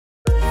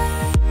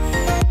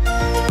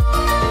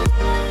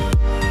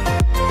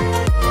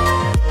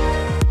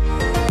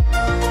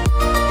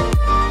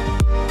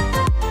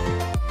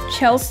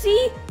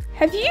Chelsea,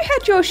 have you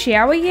had your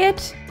shower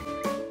yet?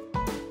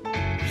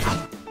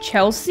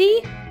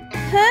 Chelsea?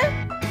 Huh?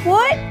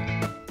 What?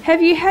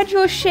 Have you had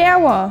your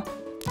shower?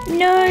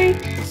 No,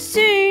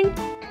 soon.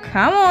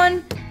 Come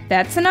on,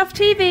 that's enough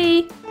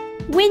TV.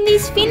 When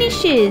this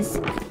finishes.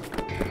 1!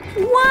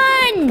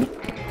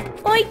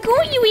 I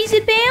got you,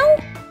 Isabel.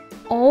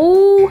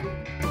 Oh,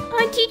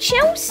 Auntie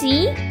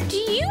Chelsea, do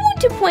you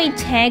want to play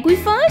tag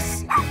with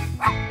us?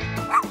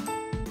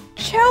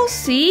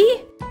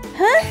 Chelsea?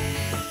 Huh?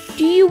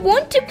 Do you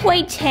want to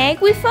play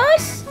tag with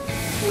us?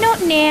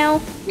 Not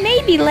now,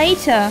 maybe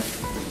later.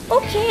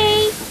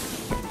 Okay.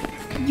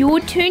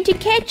 Your turn to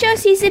catch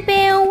us,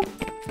 Isabel.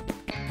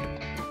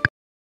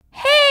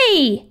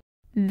 Hey!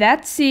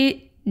 That's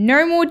it.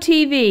 No more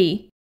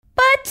TV.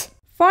 But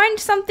find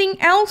something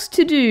else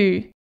to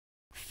do.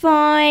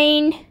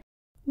 Fine.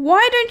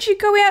 Why don't you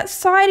go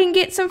outside and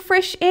get some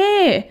fresh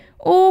air?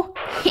 Or...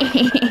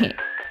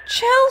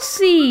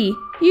 Chelsea,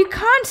 you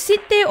can't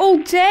sit there all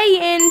day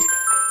and...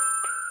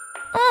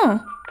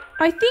 Oh,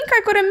 I think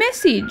I got a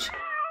message.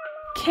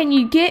 Can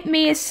you get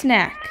me a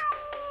snack?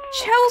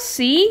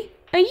 Chelsea,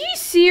 are you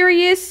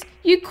serious?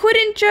 You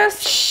couldn't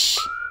just... Shh.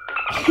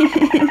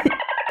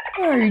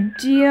 Oh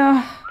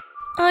dear.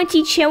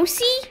 Auntie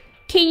Chelsea,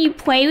 can you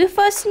play with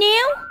us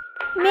now?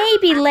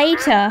 Maybe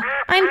later.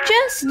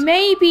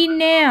 Maybe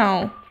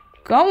now.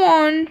 Go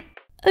on.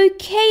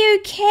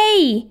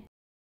 Okay.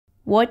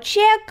 Watch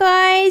out,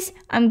 guys.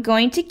 I'm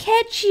going to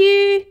catch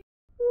you.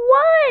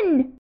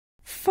 1!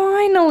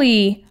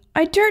 Finally.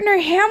 I don't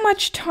know how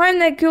much time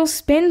that girl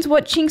spends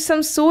watching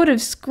some sort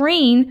of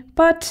screen,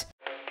 but...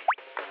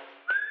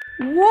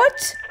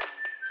 What?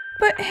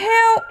 But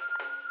how...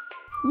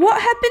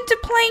 What happened to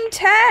playing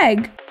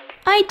tag?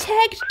 I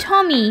tagged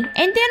Tommy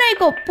and then I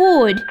got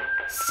bored.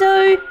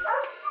 So...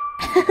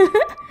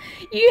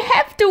 You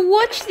have to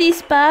watch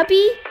this,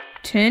 Barbie.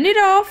 Turn it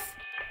off.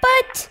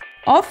 But...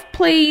 Off,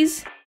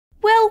 please.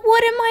 Well,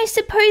 what am I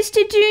supposed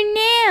to do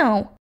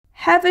now?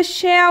 Have a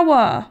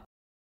shower.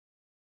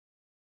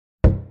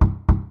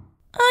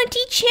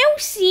 Auntie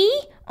Chelsea,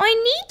 I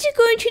need to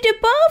go to the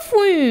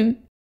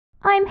bathroom.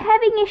 I'm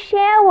having a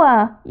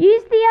shower.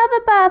 Use the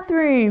other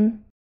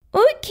bathroom.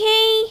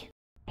 Okay.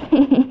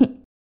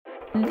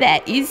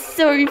 That is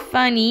so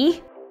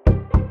funny.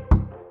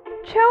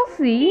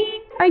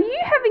 Chelsea, are you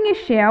having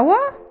a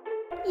shower?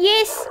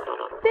 Yes.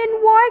 Then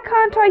why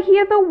can't I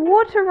hear the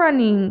water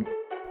running?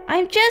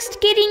 I'm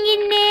just getting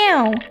in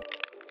now.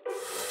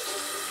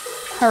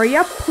 Hurry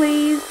up,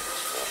 please.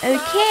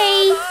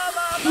 Okay.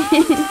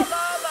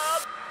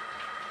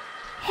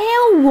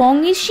 How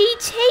long is she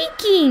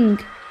taking?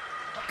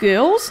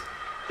 Girls,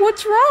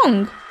 what's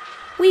wrong?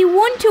 We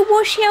want to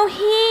wash our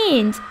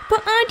hands,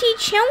 but Auntie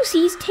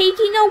Chelsea's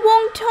taking a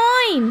long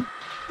time.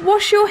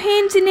 Wash your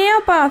hands in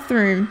our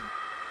bathroom.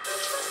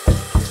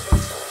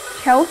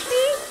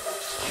 Chelsea?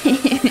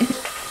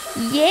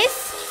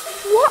 Yes?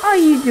 What are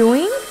you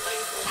doing?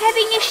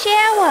 Having a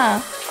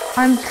shower.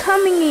 I'm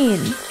coming in.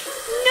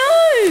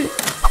 No!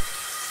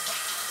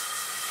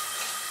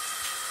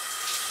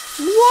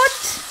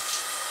 What?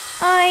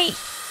 I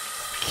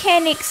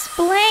can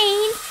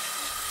explain.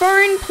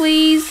 Phone,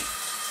 please.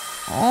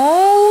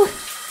 Oh.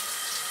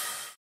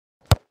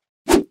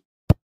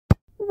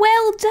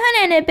 Well done,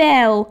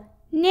 Annabelle.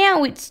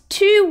 Now it's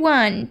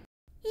 2-1.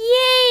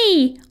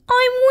 Yay!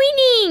 I'm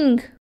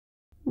winning!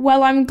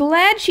 Well, I'm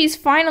glad she's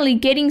finally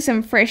getting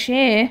some fresh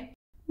air.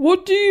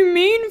 What do you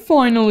mean,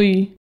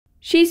 finally?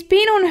 She's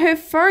been on her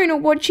phone or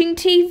watching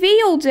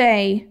TV all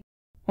day.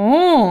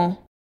 Oh.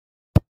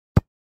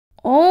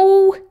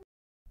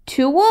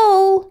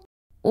 2-all.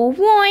 All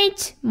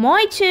right,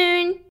 my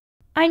turn.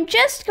 I'm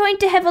just going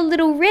to have a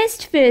little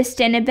rest first,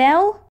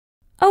 Annabelle.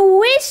 A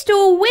rest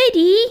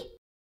already?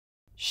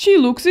 She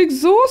looks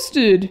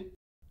exhausted.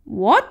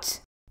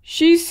 What?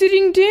 She's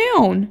sitting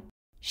down.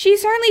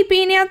 She's only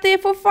been out there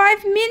for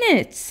 5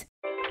 minutes.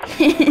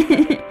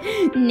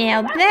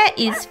 Now that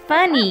is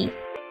funny.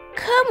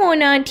 Come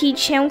on, Auntie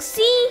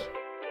Chelsea.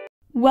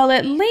 Well,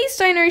 at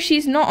least I know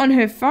she's not on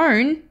her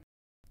phone.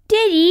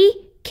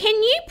 Daddy, can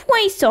you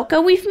play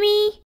soccer with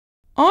me?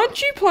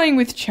 Aren't you playing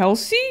with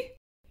Chelsea?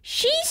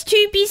 She's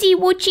too busy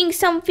watching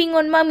something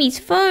on Mummy's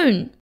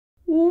phone.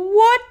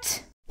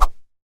 What?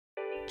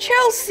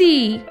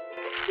 Chelsea!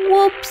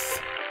 Whoops.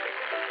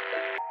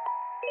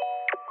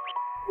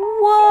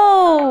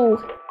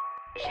 Whoa!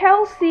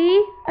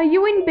 Chelsea, are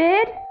you in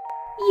bed?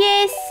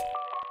 Yes.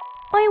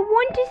 I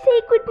want to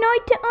say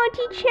goodnight to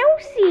Auntie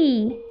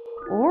Chelsea.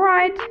 All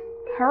right,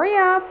 hurry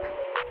up.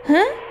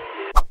 Huh?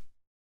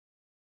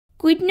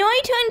 Good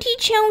night, Auntie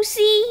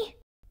Chelsea.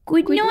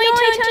 Good night,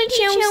 Auntie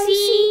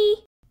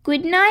Chelsea.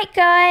 Good night,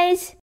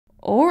 guys.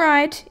 All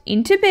right,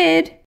 into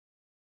bed.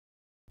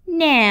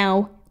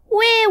 Now,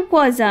 where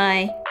was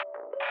I?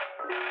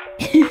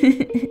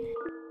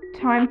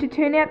 Time to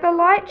turn out the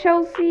light,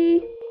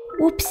 Chelsea.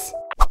 Whoops.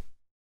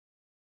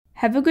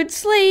 Have a good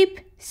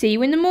sleep. See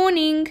you in the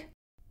morning.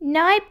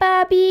 Night,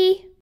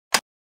 Barbie.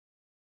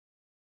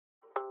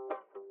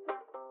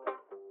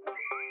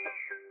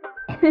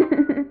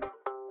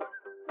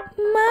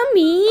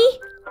 Mummy,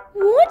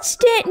 what's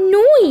that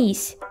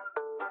noise?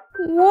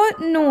 What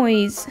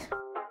noise?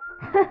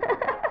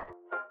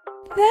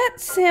 That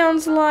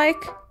sounds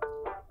like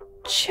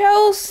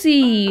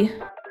Chelsea.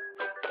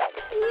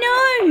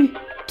 No,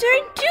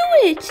 don't do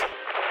it.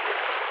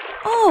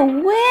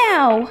 Oh,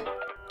 wow.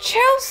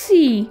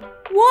 Chelsea,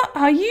 what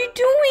are you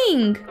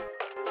doing?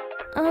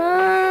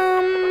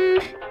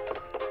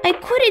 I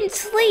couldn't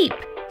sleep,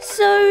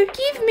 so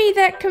Give me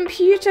that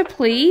computer,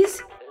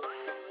 please.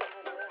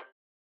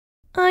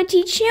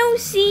 Auntie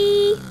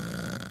Chelsea.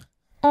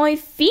 I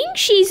think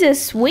she's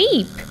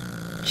asleep.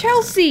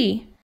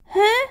 Chelsea.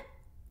 Huh?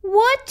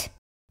 What?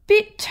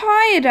 Bit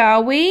tired,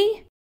 are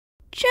we?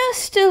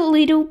 Just a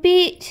little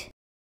bit.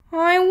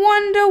 I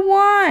wonder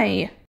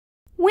why.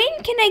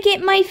 When can I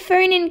get my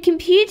phone and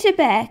computer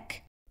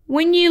back?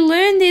 When you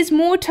learn there's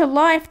more to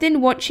life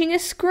than watching a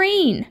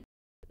screen.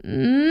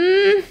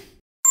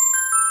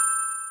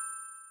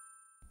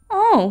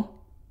 Oh,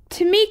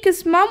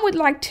 Tamika's mum would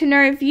like to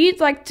know if you'd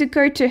like to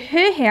go to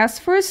her house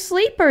for a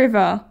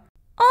sleepover.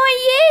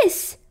 Oh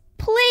yes!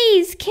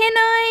 Please, can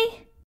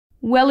I?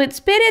 Well, it's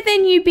better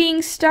than you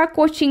being stuck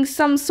watching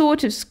some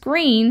sort of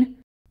screen.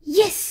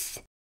 Yes!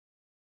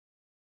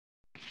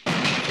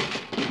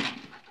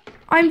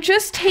 I'm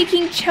just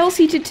taking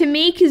Chelsea to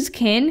Tamika's,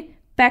 Ken.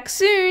 Back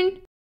soon.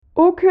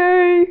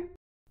 Okay.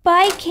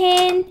 Bye,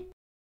 Ken.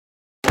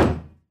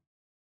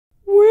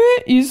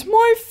 Where is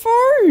my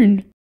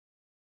phone?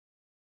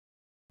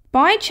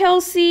 Bye,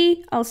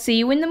 Chelsea. I'll see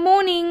you in the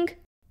morning.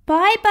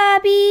 Bye,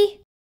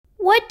 Barbie.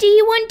 What do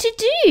you want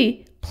to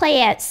do?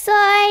 Play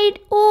outside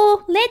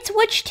or let's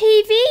watch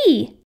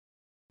TV?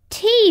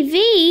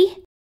 TV?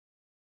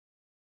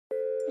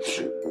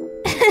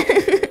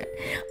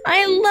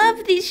 I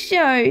love this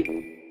show.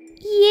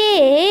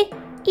 Yeah,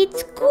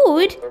 it's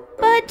good,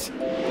 but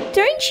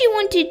don't you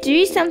want to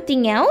do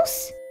something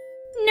else?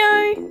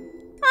 No,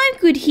 I'm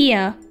good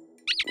here.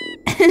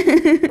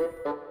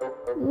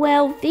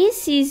 Well,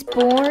 this is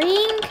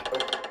boring.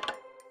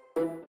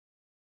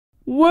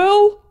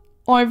 Well,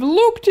 I've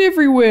looked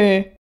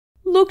everywhere.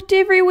 Looked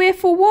everywhere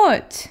for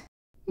what?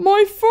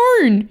 My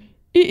phone!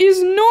 It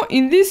is not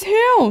in this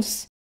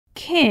house.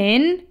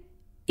 Ken,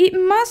 it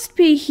must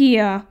be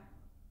here.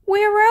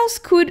 Where else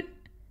could...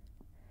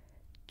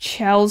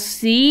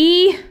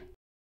 Chelsea?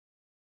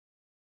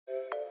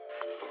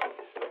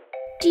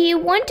 Do you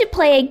want to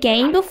play a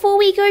game before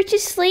we go to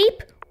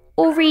sleep?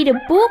 Or read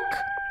a book?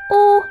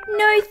 Or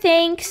no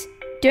thanks,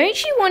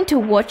 don't you want to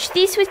watch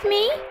this with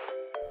me?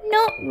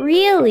 Not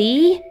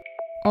really.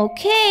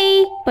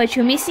 Okay, but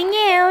you're missing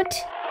out.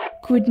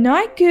 Good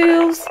night,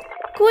 girls.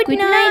 Good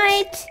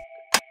night.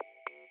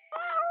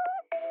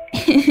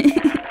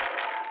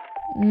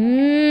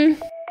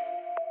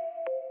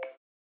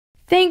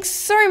 Thanks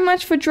so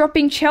much for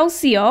dropping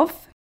Chelsea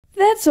off.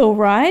 That's all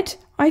right.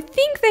 I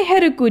think they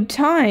had a good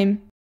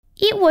time.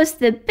 It was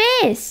the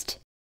best.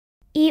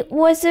 It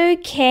was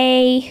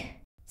okay.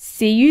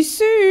 See you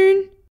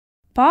soon.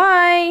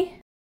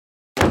 Bye.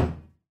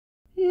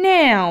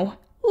 Now,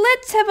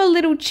 let's have a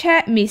little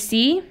chat,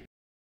 Missy.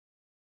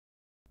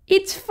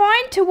 It's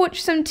fine to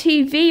watch some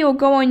TV or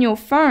go on your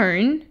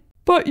phone.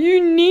 But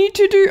you need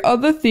to do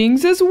other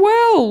things as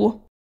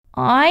well.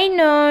 I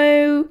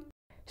know.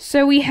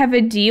 So we have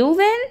a deal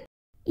then?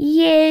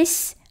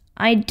 Yes,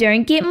 I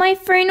don't get my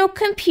phone or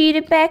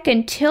computer back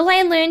until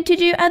I learn to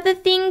do other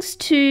things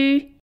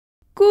too.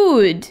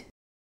 Good.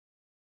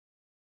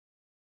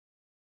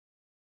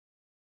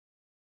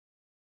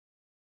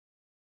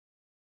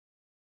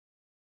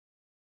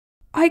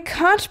 I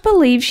can't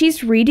believe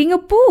she's reading a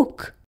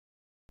book.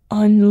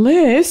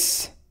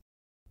 Unless...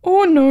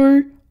 Oh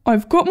no,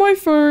 I've got my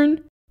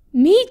phone.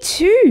 Me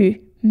too.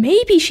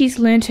 Maybe she's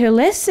learned her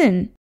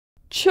lesson.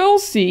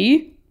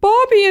 Chelsea,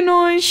 Barbie and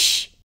I...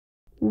 Shh!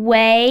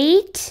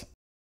 Wait.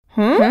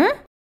 Huh?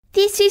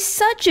 This is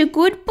such a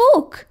good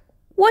book.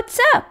 What's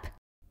up?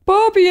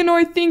 Barbie and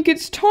I think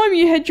it's time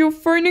you had your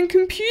phone and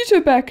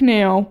computer back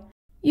now.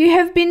 You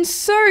have been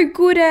so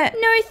good at...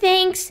 No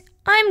thanks,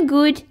 I'm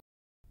good.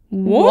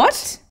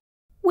 What?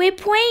 We're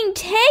playing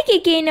tag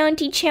again,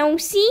 Auntie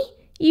Chelsea.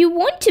 You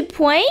want to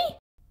play?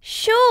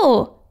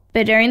 Sure,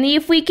 but only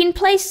if we can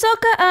play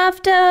soccer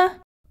after.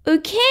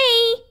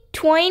 Okay,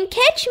 try and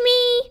catch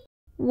me.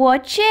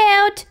 Watch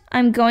out,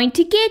 I'm going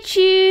to get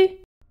you.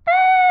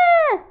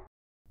 Ah!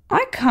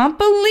 I can't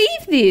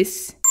believe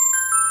this.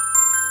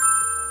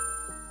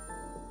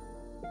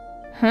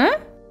 Huh?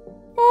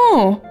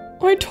 Oh,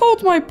 I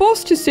told my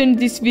boss to send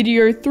this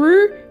video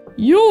through.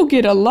 You'll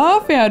get a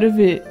laugh out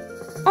of it.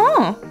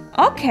 Oh,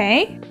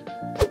 okay.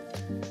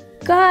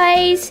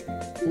 Guys,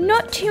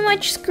 not too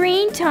much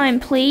screen time,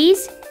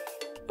 please.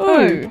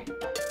 Oh,